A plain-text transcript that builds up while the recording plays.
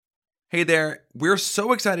Hey there, we're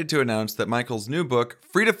so excited to announce that Michael's new book,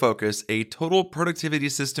 Free to Focus, A Total Productivity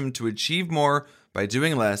System to Achieve More by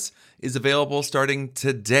Doing Less, is available starting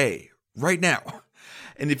today, right now.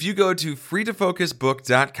 And if you go to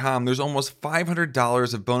freetofocusbook.com, there's almost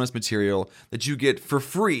 $500 of bonus material that you get for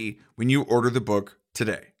free when you order the book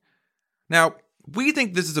today. Now, we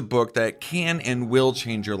think this is a book that can and will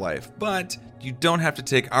change your life, but you don't have to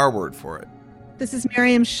take our word for it. This is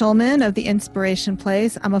Miriam Schulman of The Inspiration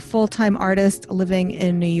Place. I'm a full-time artist living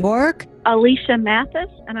in New York. Alicia Mathis,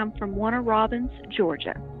 and I'm from Warner Robins,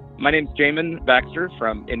 Georgia. My name's Jamin Baxter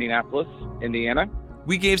from Indianapolis, Indiana.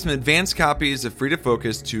 We gave some advanced copies of Free to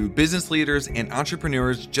Focus to business leaders and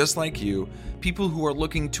entrepreneurs just like you, people who are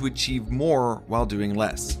looking to achieve more while doing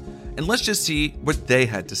less. And let's just see what they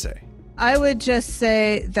had to say. I would just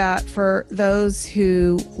say that for those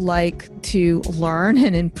who like to learn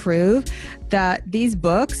and improve, that these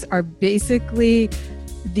books are basically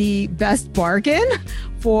the best bargain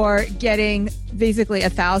for getting basically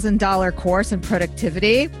 $1,000 course in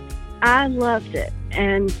productivity. I loved it.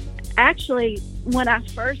 And actually, when I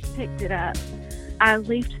first picked it up, I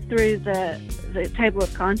leafed through the table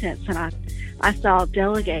of contents and I saw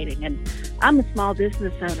delegating. And I'm a small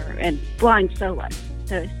business owner and flying solo.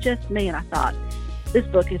 So it's just me, and I thought, this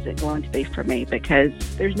book isn't going to be for me because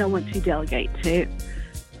there's no one to delegate to.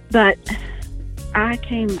 But I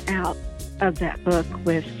came out of that book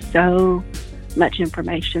with so much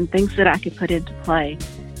information, things that I could put into play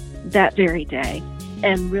that very day.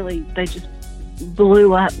 And really, they just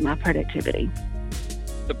blew up my productivity.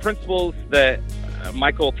 The principles that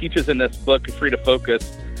Michael teaches in this book, Free to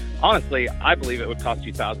Focus, honestly, I believe it would cost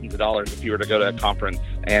you thousands of dollars if you were to go to a conference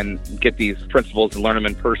and get these principles and learn them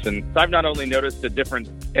in person. So I've not only noticed a difference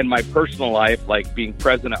in my personal life, like being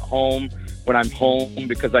present at home when I'm home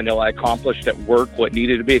because I know I accomplished at work what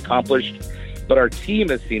needed to be accomplished, but our team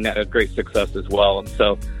has seen that as great success as well. And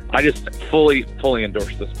so I just fully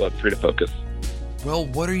endorse this book, Free to Focus. Well,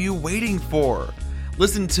 what are you waiting for?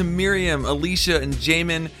 Listen to Miriam, Alicia, and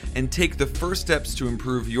Jamin and take the first steps to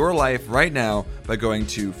improve your life right now by going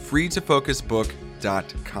to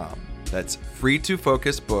freetofocusbook.com. That's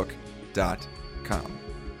freetofocusbook.com.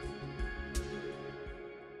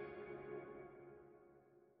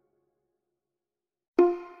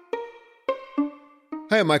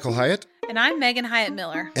 Hi, I'm Michael Hyatt. And I'm Megan Hyatt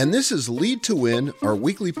Miller. And this is Lead to Win, our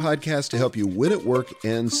weekly podcast to help you win at work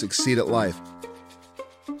and succeed at life.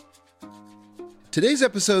 Today's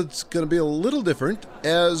episode's going to be a little different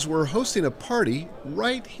as we're hosting a party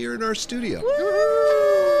right here in our studio.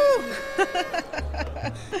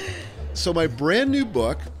 So my brand new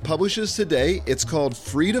book publishes today. It's called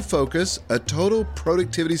Free to Focus, A Total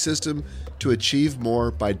Productivity System to Achieve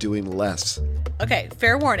More by Doing Less. Okay,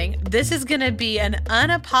 fair warning. This is going to be an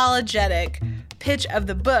unapologetic pitch of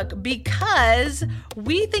the book because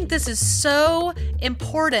we think this is so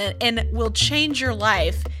important and will change your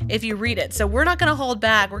life if you read it. So we're not going to hold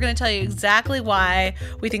back. We're going to tell you exactly why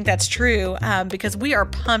we think that's true because we are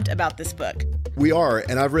pumped about this book. We are,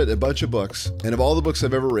 and I've written a bunch of books, and of all the books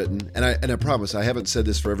I've ever written, and I promise I haven't said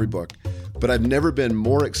this for every book, but I've never been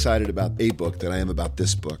more excited about a book than I am about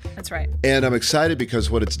this book. That's right. And I'm excited because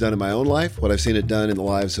what it's done in my own life, what I've seen it done in the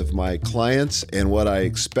lives of my clients, and what I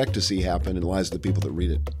expect to see happen in the lives of the people that read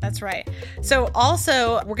it. That's right. So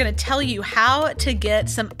also, we're going to tell you how to get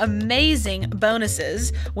some amazing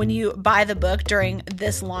bonuses when you buy the book during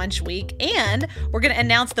this launch week. And we're going to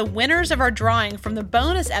announce the winners of our drawing from the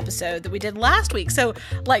bonus episode that we did last week. So,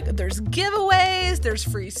 like, there's giveaways, there's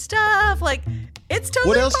free stuff, like, it's totally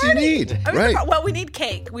What else party. do you need? I mean, Right. Well, we need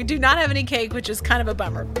cake. We do not have any cake, which is kind of a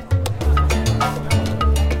bummer.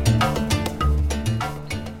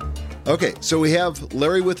 Okay, so we have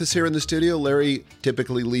Larry with us here in the studio. Larry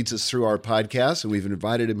typically leads us through our podcast, and we've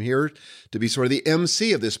invited him here to be sort of the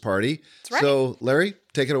MC of this party. That's right. So, Larry,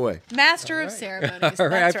 take it away. Master of ceremonies. All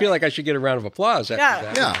right, That's I feel like I should get a round of applause after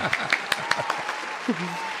that. Yeah.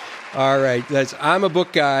 All right, I'm a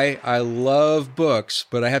book guy. I love books,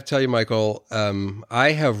 but I have to tell you, Michael,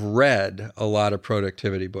 I have read a lot of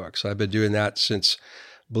productivity books. I've been doing that since,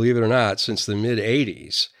 believe it or not, since the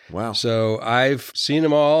mid-'80s. Wow. So I've seen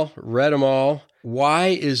them all, read them all. Why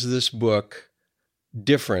is this book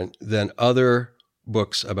different than other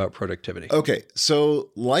books about productivity? Okay,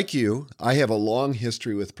 so like you, I have a long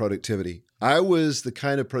history with productivity. I was the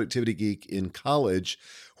kind of productivity geek in college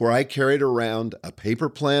where I carried around a paper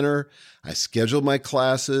planner. I scheduled my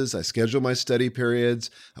classes. I scheduled my study periods.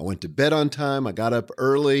 I went to bed on time. I got up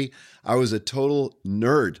early. I was a total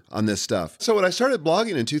nerd on this stuff. So when I started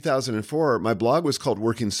blogging in 2004, my blog was called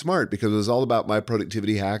Working Smart because it was all about my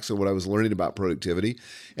productivity hacks and what I was learning about productivity.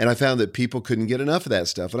 And I found that people couldn't get enough of that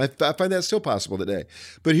stuff. And I find that still possible today.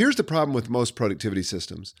 But here's the problem with most productivity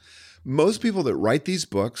systems. Most people that write these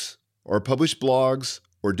books or publish blogs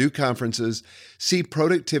or do conferences see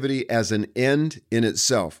productivity as an end in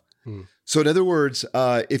itself. So in other words,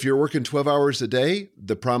 if you're working 12 hours a day,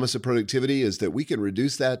 the promise of productivity is that we can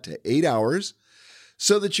reduce that to 8 hours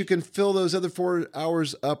so that you can fill those other 4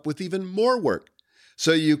 hours up with even more work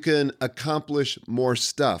so you can accomplish more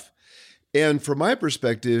stuff. And from my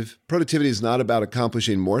perspective, productivity is not about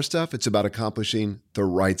accomplishing more stuff. It's about accomplishing the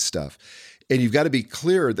right stuff. And you've got to be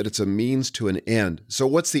clear that it's a means to an end. So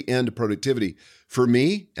what's the end of productivity? For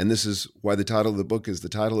me, and this is why the title of the book is the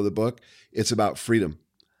title of the book, it's about freedom.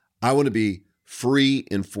 I want to be free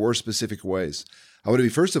in 4 specific ways. I want to be,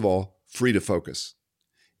 first of all, free to focus.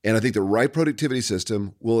 And I think the right productivity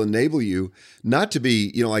system will enable you not to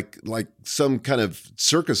be, like some kind of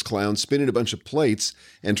circus clown spinning a bunch of plates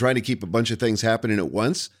and trying to keep a bunch of things happening at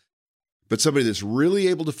once, but somebody that's really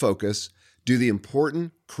able to focus, do the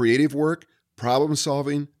important creative work, problem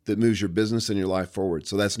solving that moves your business and your life forward.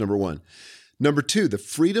 So that's number 1. Number 2, the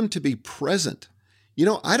freedom to be present.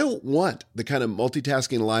 I don't want the kind of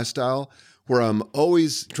multitasking lifestyle where I'm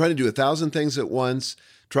always trying to do 1,000 things at once,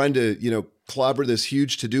 trying to, clobber this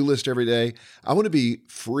huge to-do list every day. I want to be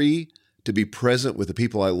free to be present with the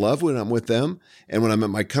people I love when I'm with them. And when I'm at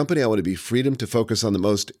my company, I want to be freedom to focus on the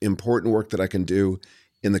most important work that I can do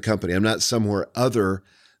in the company. I'm not somewhere other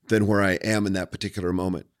than where I am in that particular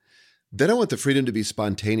moment. Then I want the freedom to be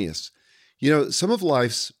spontaneous. Some of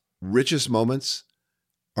life's richest moments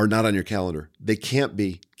are not on your calendar. They can't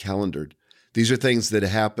be calendared. These are things that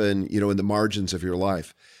happen, in the margins of your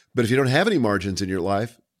life. But if you don't have any margins in your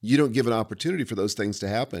life, you don't give an opportunity for those things to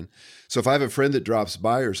happen. So if I have a friend that drops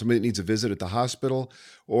by or somebody that needs a visit at the hospital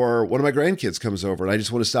or one of my grandkids comes over and I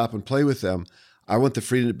just want to stop and play with them, I want the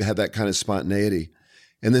freedom to have that kind of spontaneity.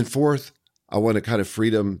 And then 4th, I want a kind of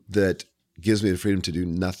freedom that gives me the freedom to do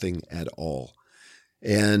nothing at all.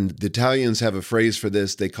 And the Italians have a phrase for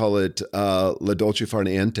this. They call it la dolce far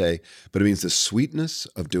niente, but it means the sweetness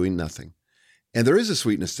of doing nothing. And there is a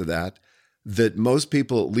sweetness to that most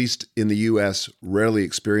people, at least in the U.S., rarely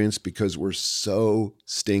experience because we're so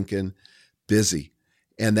stinking busy.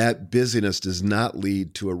 And that busyness does not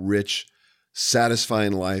lead to a rich,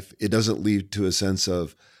 satisfying life. It doesn't lead to a sense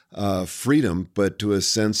of freedom, but to a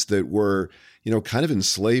sense that we're, kind of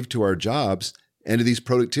enslaved to our jobs and to these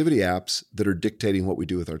productivity apps that are dictating what we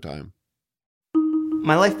do with our time.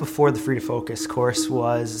 My life before the Free to Focus course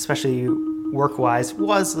was, especially work-wise,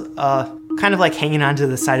 was kind of like hanging onto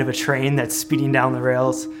the side of a train that's speeding down the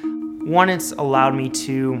rails. One, it's allowed me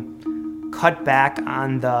to cut back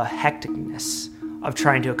on the hecticness of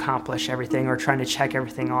trying to accomplish everything or trying to check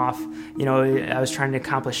everything off. I was trying to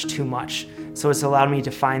accomplish too much. So it's allowed me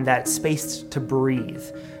to find that space to breathe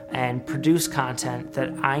and produce content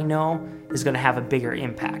that I know is going to have a bigger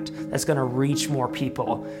impact, that's going to reach more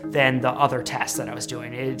people than the other tasks that I was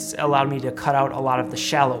doing. It's allowed me to cut out a lot of the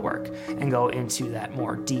shallow work and go into that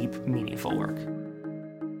more deep, meaningful work.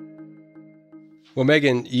 Well,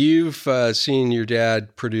 Megan, you've seen your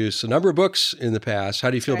dad produce a number of books in the past. How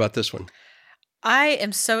do you feel about this one? I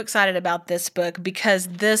am so excited about this book because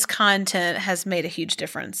this content has made a huge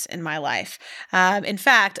difference in my life. In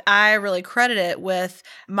fact, I really credit it with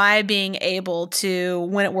my being able to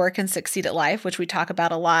win at work and succeed at life, which we talk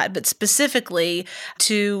about a lot, but specifically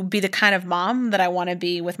to be the kind of mom that I want to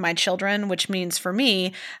be with my children, which means for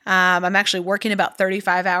me, I'm actually working about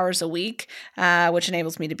 35 hours a week, which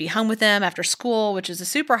enables me to be home with them after school, which is a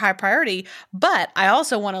super high priority. But I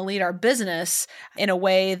also want to lead our business in a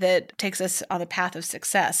way that takes us on the path of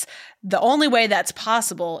success. The only way that's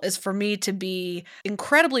possible is for me to be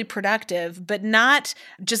incredibly productive, but not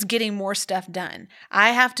just getting more stuff done.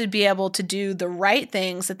 I have to be able to do the right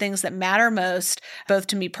things, the things that matter most, both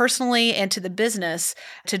to me personally and to the business,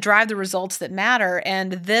 to drive the results that matter.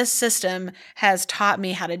 And this system has taught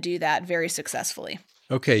me how to do that very successfully.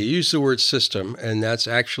 Okay, you use the word system, and that's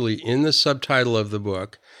actually in the subtitle of the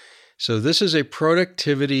book. So this is a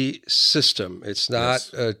productivity system. It's not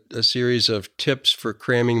a series of tips for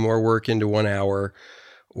cramming more work into 1 hour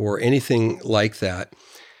or anything like that.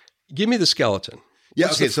 Give me the skeleton.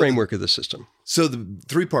 What's the framework of the system? So the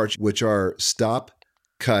 3 parts, which are stop,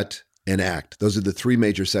 cut, and act. Those are the 3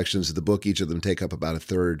 major sections of the book. Each of them take up about a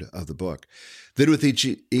third of the book. Then with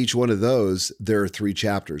each one of those, there are 3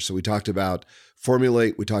 chapters. So we talked about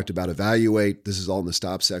Formulate, we talked about evaluate. This is all in the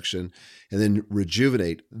stop section. And then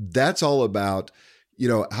rejuvenate. That's all about,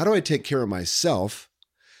 how do I take care of myself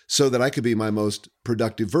so that I could be my most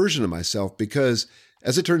productive version of myself? Because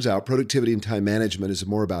as it turns out, productivity and time management is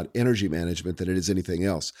more about energy management than it is anything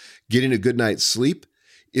else. Getting a good night's sleep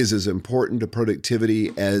is as important to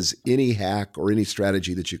productivity as any hack or any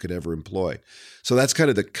strategy that you could ever employ. So that's kind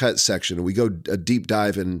of the cut section. We go a deep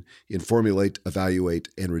dive in formulate, evaluate,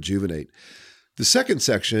 and rejuvenate. The second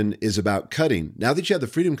section is about cutting. Now that you have the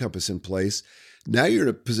Freedom Compass in place, now you're in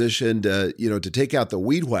a position to take out the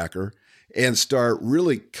weed whacker and start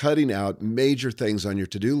really cutting out major things on your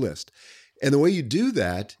to-do list. And the way you do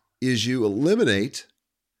that is you eliminate,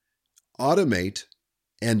 automate,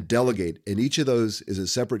 and delegate. And each of those is a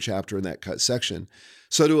separate chapter in that cut section.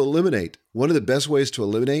 So to eliminate, one of the best ways to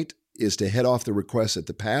eliminate is to head off the requests at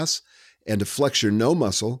the pass and to flex your no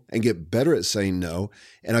muscle and get better at saying no.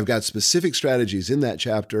 And I've got specific strategies in that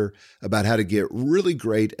chapter about how to get really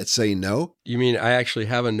great at saying no. You mean I actually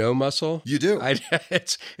have a no muscle? You do.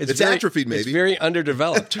 It's very, atrophied, maybe. It's very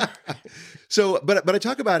underdeveloped. So, but I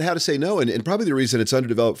talk about how to say no, and probably the reason it's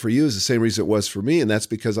underdeveloped for you is the same reason it was for me, and that's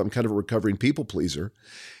because I'm kind of a recovering people pleaser.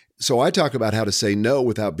 So I talk about how to say no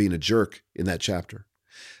without being a jerk in that chapter.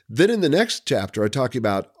 Then in the next chapter, I talk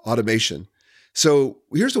about automation. So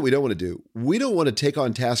here's what we don't want to do. We don't want to take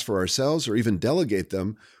on tasks for ourselves or even delegate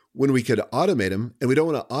them when we could automate them, and we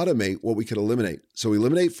don't want to automate what we could eliminate. So we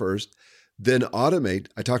eliminate first, then automate.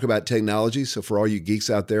 I talk about technology. So for all you geeks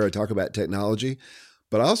out there, I talk about technology,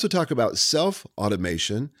 but I also talk about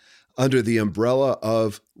self-automation under the umbrella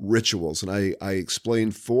of rituals. And I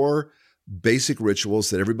explain 4 basic rituals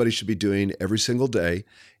that everybody should be doing every single day,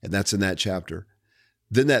 and that's in that chapter.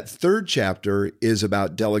 Then that third chapter is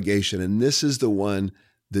about delegation, and this is the one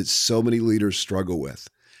that so many leaders struggle with.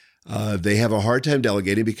 They have a hard time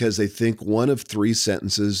delegating because they think one of 3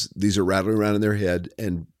 sentences, these are rattling around in their head,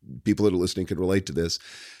 and people that are listening can relate to this.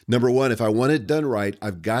 Number 1, if I want it done right,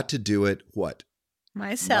 I've got to do it what?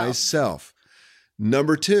 Myself.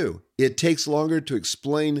 Number 2, it takes longer to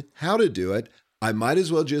explain how to do it. I might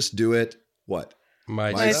as well just do it what?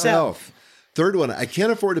 Myself. Third one, I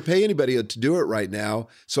can't afford to pay anybody to do it right now,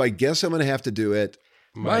 so I guess I'm going to have to do it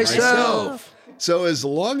myself. So as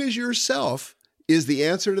long as yourself is the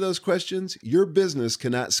answer to those questions, your business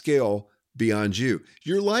cannot scale beyond you.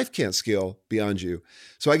 Your life can't scale beyond you.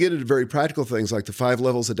 So I get into very practical things like the 5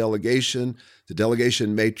 levels of delegation, the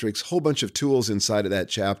delegation matrix, whole bunch of tools inside of that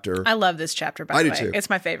chapter. I love this chapter, by the way. Too. It's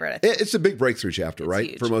my favorite. It's a big breakthrough chapter, right?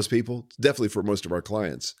 Huge. For most people, definitely for most of our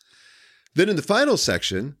clients. Then in the final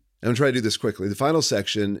section, I'm going to try to do this quickly. The final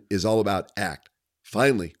section is all about act.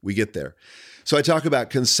 Finally, we get there. So I talk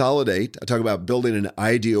about consolidate. I talk about building an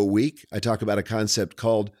ideal week. I talk about a concept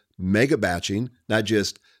called mega batching, not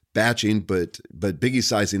just batching, but biggie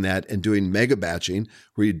sizing that and doing mega batching,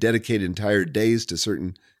 where you dedicate entire days to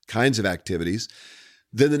certain kinds of activities.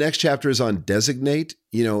 Then the next chapter is on designate.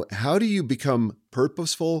 How do you become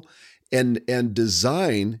purposeful and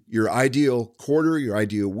design your ideal quarter, your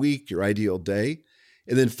ideal week, your ideal day?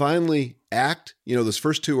 And then finally, act. Those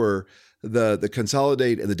first 2 are the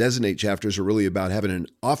consolidate and the designate chapters are really about having an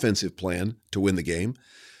offensive plan to win the game.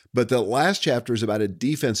 But the last chapter is about a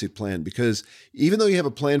defensive plan, because even though you have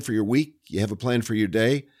a plan for your week, you have a plan for your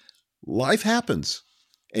day, life happens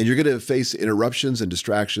and you're going to face interruptions and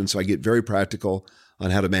distractions. So I get very practical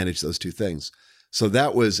on how to manage those 2 things. So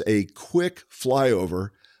that was a quick flyover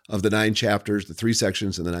of the 9 chapters, the 3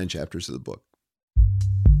 sections and the 9 chapters of the book.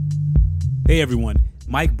 Hey everyone,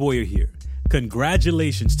 Mike Boyer here.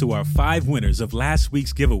 Congratulations to our 5 winners of last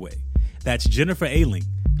week's giveaway. That's Jennifer Ailing,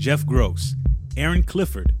 Jeff Gross, Aaron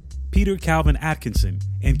Clifford, Peter Calvin Atkinson,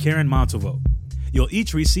 and Karen Montalvo. You'll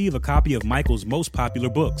each receive a copy of Michael's most popular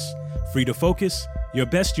books, Free to Focus, Your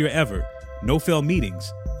Best Year Ever, No Fail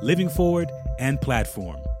Meetings, Living Forward, and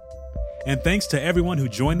Platform. And thanks to everyone who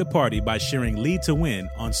joined the party by sharing Lead to Win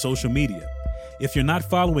on social media. If you're not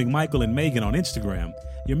following Michael and Megan on Instagram,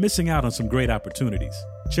 you're missing out on some great opportunities.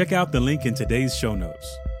 Check out the link in today's show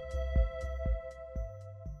notes.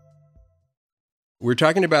 We're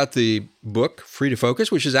talking about the book, Free to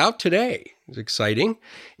Focus, which is out today. It's exciting.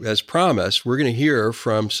 As promised, we're going to hear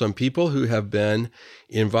from some people who have been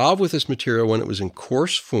involved with this material when it was in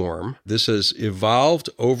course form. This has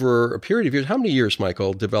evolved over a period of years. How many years,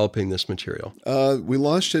 Michael, developing this material? We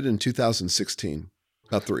launched it in 2016.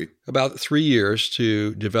 About 3 years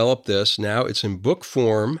to develop this. Now it's in book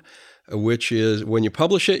form, which is when you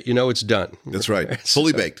publish it, it's done. That's right.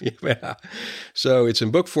 Fully baked. Yeah. So it's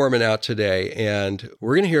in book form and out today. And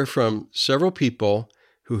we're going to hear from several people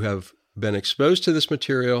who have been exposed to this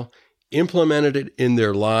material implemented it in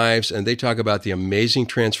their lives, and they talk about the amazing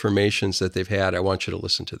transformations that they've had. I want you to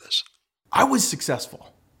listen to this. I was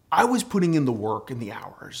successful. I was putting in the work and the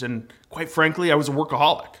hours, and quite frankly, I was a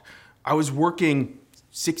workaholic. I was working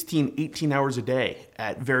 16, 18 hours a day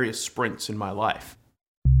at various sprints in my life.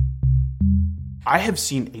 I have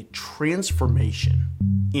seen a transformation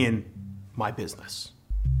in my business.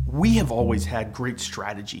 We have always had great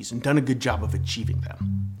strategies and done a good job of achieving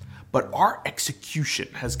them. But our execution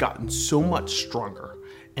has gotten so much stronger,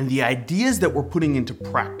 and the ideas that we're putting into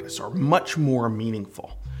practice are much more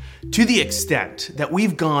meaningful, to the extent that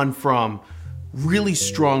we've gone from really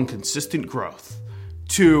strong, consistent growth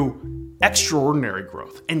to extraordinary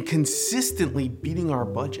growth and consistently beating our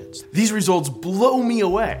budgets. These results blow me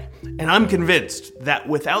away, and I'm convinced that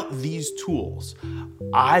without these tools,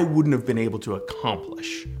 I wouldn't have been able to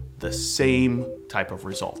accomplish the same type of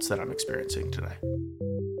results that I'm experiencing today.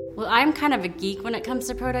 Well, I'm kind of a geek when it comes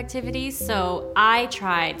to productivity, so I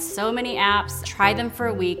tried so many apps, tried them for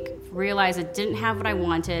a week, realized it didn't have what I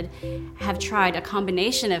wanted, have tried a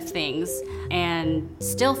combination of things, and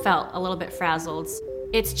still felt a little bit frazzled.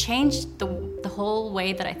 It's changed the whole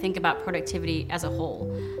way that I think about productivity as a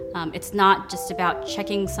whole. It's not just about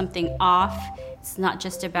checking something off. It's not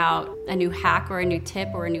just about a new hack or a new tip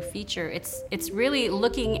or a new feature. It's really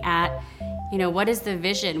looking at, what is the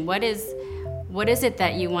vision? What is it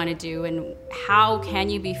that you want to do, and how can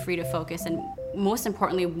you be free to focus? And most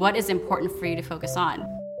importantly, what is important for you to focus on?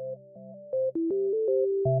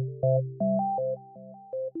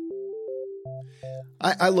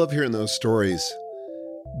 I love hearing those stories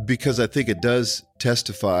because I think it does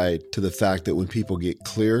testify to the fact that when people get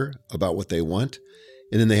clear about what they want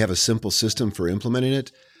and then they have a simple system for implementing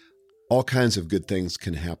it, all kinds of good things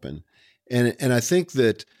can happen. And I think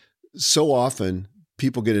that so often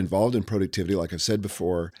people get involved in productivity, like I've said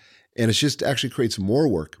before, and it just actually creates more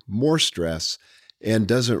work, more stress, and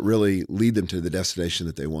doesn't really lead them to the destination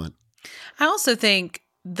that they want. I also think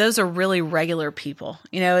those are really regular people.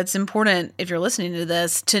 It's important, if you're listening to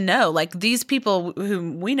this, to know, like, these people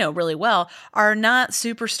whom we know really well are not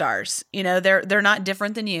superstars. They're not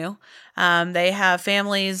different than you. They have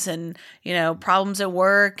families and, problems at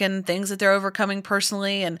work and things that they're overcoming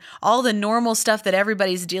personally and all the normal stuff that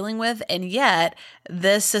everybody's dealing with. And yet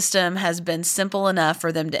this system has been simple enough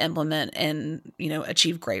for them to implement and,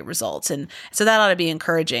 achieve great results. And so that ought to be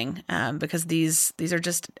encouraging because these are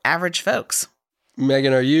just average folks.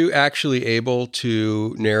 Megan, are you actually able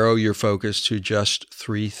to narrow your focus to just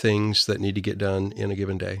 3 things that need to get done in a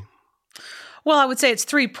given day? Well, I would say it's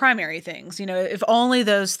 3 primary things. If only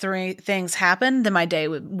those 3 things happen, then my day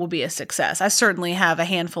will be a success. I certainly have a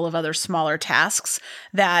handful of other smaller tasks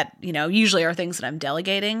that, usually are things that I'm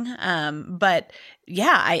delegating. But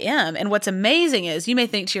yeah, I am. And what's amazing is you may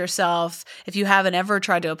think to yourself, if you haven't ever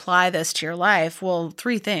tried to apply this to your life, well,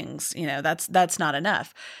 3 things, that's not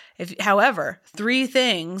enough. However, 3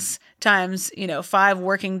 things times, 5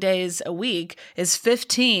 working days a week is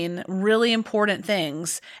 15 really important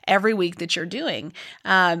things every week that you're doing.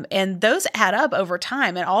 And those add up over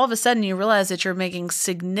time. And all of a sudden you realize that you're making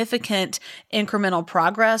significant incremental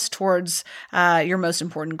progress towards your most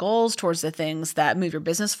important goals, towards the things that move your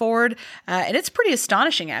business forward. And it's pretty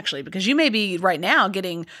astonishing, actually, because you may be right now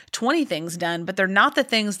getting 20 things done, but they're not the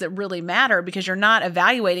things that really matter because you're not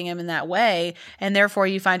evaluating them in that way. And therefore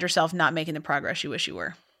you find yourself not making the progress you wish you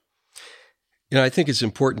were. I think it's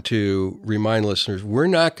important to remind listeners, we're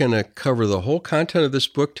not going to cover the whole content of this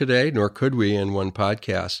book today, nor could we in one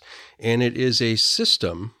podcast. And it is a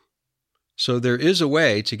system. So there is a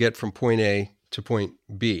way to get from point A to point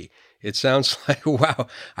B. It sounds like, wow,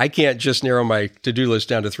 I can't just narrow my to-do list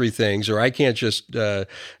down to 3 things, or I can't just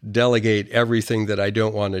delegate everything that I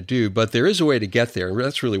don't want to do. But there is a way to get there. And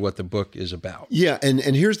that's really what the book is about. Yeah. And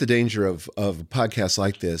here's the danger of podcasts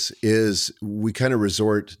like this is we kind of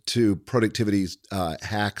resort to productivity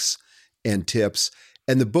hacks and tips.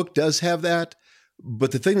 And the book does have that.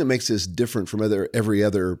 But the thing that makes this different from every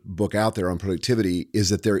other book out there on productivity is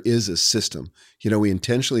that there is a system. We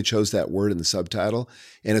intentionally chose that word in the subtitle,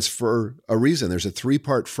 and it's for a reason. There's a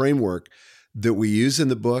 3-part framework that we use in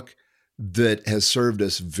the book that has served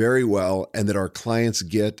us very well and that our clients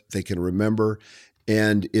get, they can remember.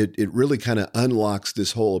 And it really kind of unlocks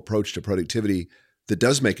this whole approach to productivity that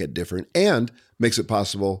does make it different and makes it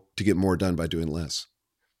possible to get more done by doing less.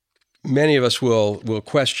 Many of us will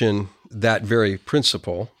question that very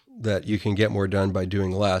principle that you can get more done by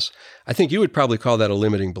doing less. I think you would probably call that a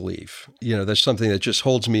limiting belief. There's something that just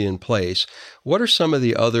holds me in place. What are some of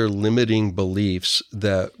the other limiting beliefs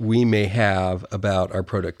that we may have about our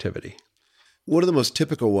productivity? One of the most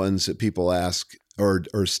typical ones that people ask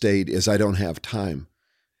or state is, I don't have time.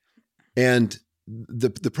 And the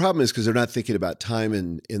problem is because they're not thinking about time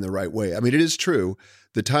in the right way. I mean, it is true.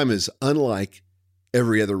 The time is unlike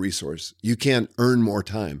every other resource. You can't earn more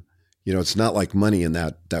time. You know, it's not like money in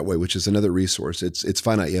that way, which is another resource. It's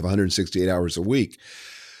finite. You have 168 hours a week.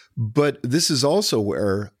 But this is also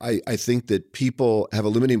where I think that people have a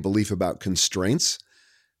limiting belief about constraints.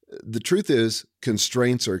 The truth is,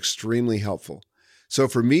 constraints are extremely helpful. So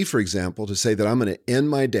for me, for example, to say that I'm going to end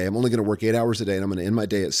my day, I'm only going to work 8 hours a day and I'm going to end my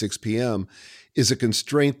day at 6 p.m. is a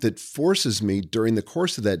constraint that forces me during the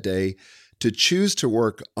course of that day to choose to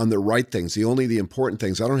work on the right things, the important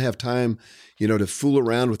things. I don't have time, to fool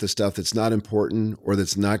around with the stuff that's not important or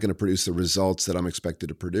that's not going to produce the results that I'm expected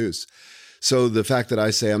to produce. So the fact that I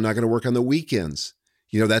say I'm not going to work on the weekends,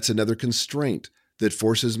 that's another constraint that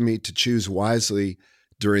forces me to choose wisely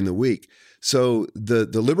during the week. So the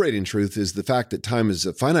liberating truth is the fact that time is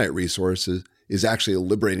a finite resource is actually a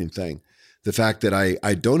liberating thing. The fact that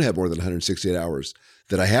I don't have more than 168 hours,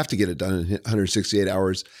 that I have to get it done in 168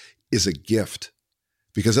 hours is a gift,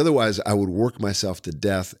 because otherwise I would work myself to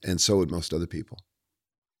death, and so would most other people.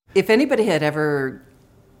 If anybody had ever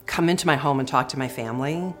come into my home and talked to my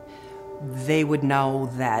family, they would know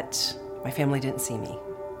that my family didn't see me.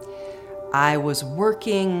 I was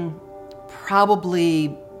working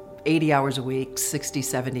probably 80 hours a week, 60,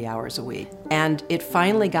 70 hours a week. And it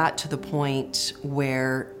finally got to the point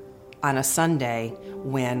where on a Sunday,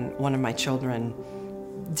 when one of my children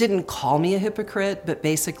didn't call me a hypocrite, but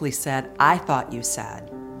basically said, "I thought you said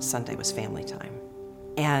Sunday was family time."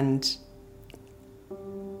 And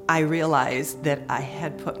I realized that I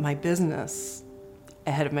had put my business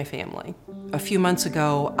ahead of my family. A few months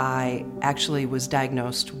ago, I actually was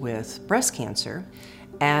diagnosed with breast cancer,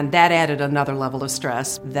 and that added another level of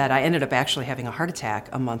stress that I ended up actually having a heart attack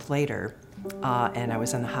a month later, and I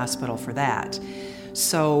was in the hospital for that.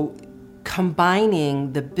 So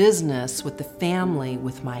combining the business with the family,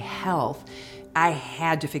 with my health, I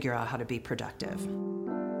had to figure out how to be productive.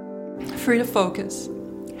 Free to Focus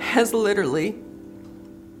has literally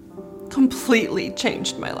completely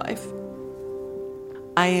changed my life.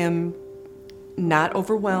 I am not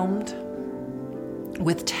overwhelmed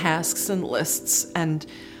with tasks and lists, and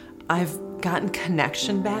I've gotten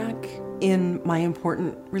connection back in my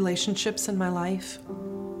important relationships in my life.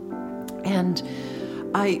 And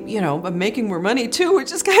I'm making more money too,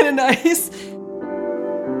 which is kind of nice.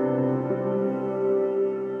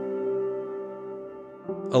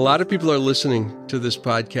 A lot of people are listening to this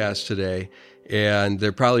podcast today, and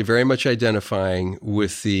they're probably very much identifying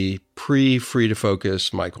with the pre-Free to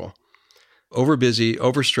Focus Michael. Overbusy,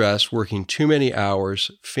 overstressed, working too many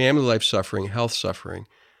hours, family life suffering, health suffering.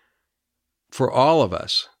 For all of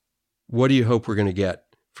us, what do you hope we're going to get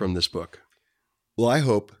from this book? Well, I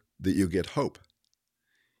hope that you get hope.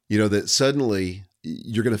 That suddenly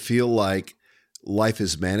you're going to feel like life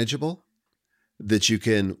is manageable, that you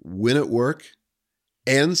can win at work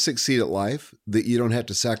and succeed at life, that you don't have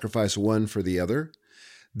to sacrifice one for the other,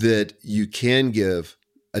 that you can give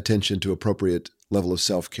attention to appropriate level of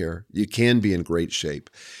self-care. You can be in great shape.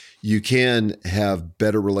 You can have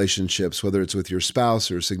better relationships, whether it's with your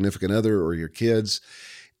spouse or significant other or your kids.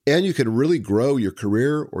 And you can really grow your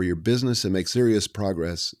career or your business and make serious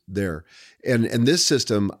progress there. And this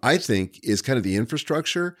system, I think, is kind of the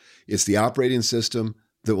infrastructure. It's the operating system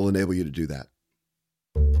that will enable you to do that.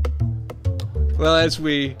 Well, as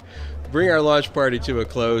we bring our launch party to a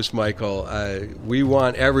close, Michael, we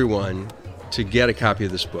want everyone to get a copy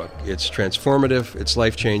of this book. It's transformative, it's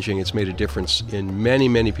life-changing, it's made a difference in many,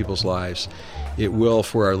 many people's lives. It will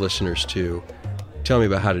for our listeners too. Tell me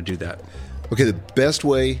about how to do that. Okay, the best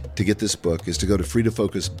way to get this book is to go to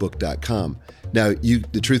freetofocusbook.com. Now,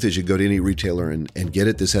 the truth is you can go to any retailer and get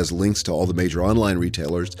it. This has links to all the major online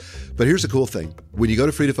retailers. But here's the cool thing. When you go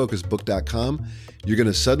to freetofocusbook.com, you're going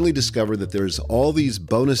to suddenly discover that there's all these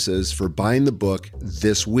bonuses for buying the book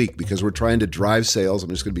this week, because we're trying to drive sales. I'm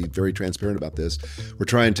just going to be very transparent about this. We're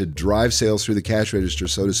trying to drive sales through the cash register,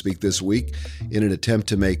 so to speak, this week in an attempt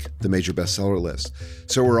to make the major bestseller list.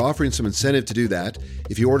 So we're offering some incentive to do that.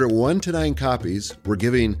 If you order 1 to 9 copies, we're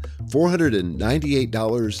giving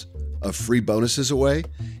 $498 of free bonuses away,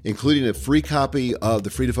 including a free copy of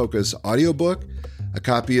the Free to Focus audiobook, a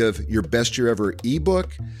copy of Your Best Year Ever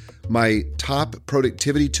ebook, my top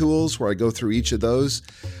productivity tools, where I go through each of those,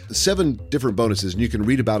 7 different bonuses, and you can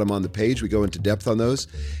read about them on the page. We go into depth on those.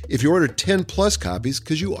 If you order 10 plus copies,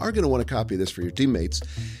 because you are going to want a copy of this for your teammates,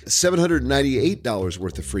 $798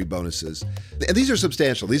 worth of free bonuses. And these are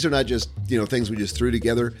substantial. These are not just, things we just threw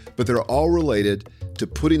together, but they're all related to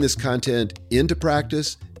putting this content into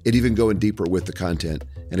practice and even going deeper with the content.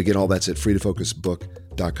 And again, all that's at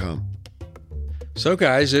freetofocusbook.com. So,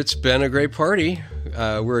 guys, it's been a great party.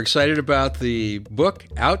 We're excited about the book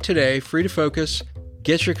out today, Free to Focus.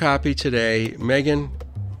 Get your copy today. Megan,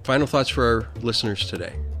 final thoughts for our listeners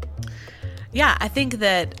today. Yeah, I think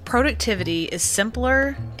that productivity is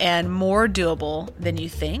simpler and more doable than you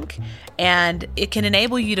think, and it can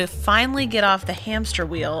enable you to finally get off the hamster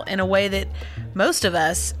wheel in a way that most of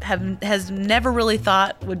us has never really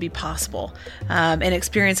thought would be possible, and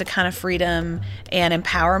experience a kind of freedom and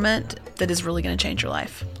empowerment that is really going to change your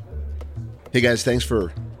life. Hey guys, thanks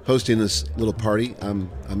for hosting this little party. I'm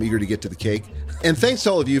eager to get to the cake. And thanks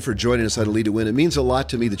to all of you for joining us on Lead to Win. It means a lot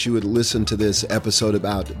to me that you would listen to this episode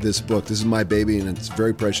about this book. This is my baby, and it's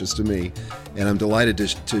very precious to me. And I'm delighted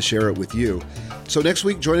to share it with you. So next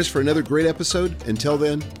week, join us for another great episode. Until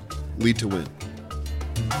then, Lead to Win.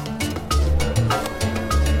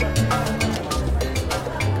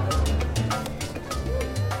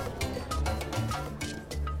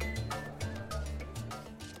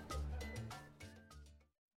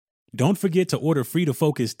 Don't forget to order Free to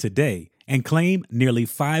Focus today and claim nearly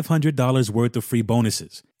 $500 worth of free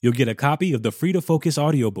bonuses. You'll get a copy of the Free to Focus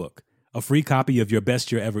audiobook, a free copy of your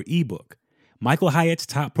Best Year Ever ebook, Michael Hyatt's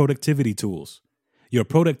Top Productivity Tools, Your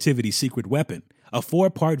Productivity Secret Weapon, a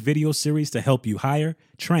 4-part video series to help you hire,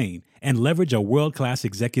 train, and leverage a world-class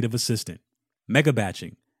executive assistant, Mega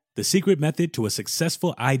Batching, the secret method to a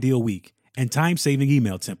successful ideal week, and time-saving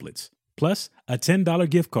email templates, plus a $10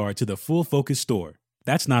 gift card to the Full Focus store.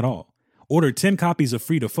 That's not all. Order 10 copies of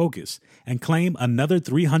Free to Focus and claim another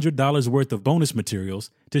 $300 worth of bonus materials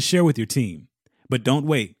to share with your team. But don't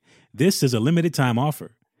wait. This is a limited time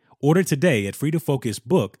offer. Order today at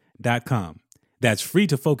freetofocusbook.com. That's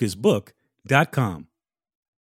freetofocusbook.com.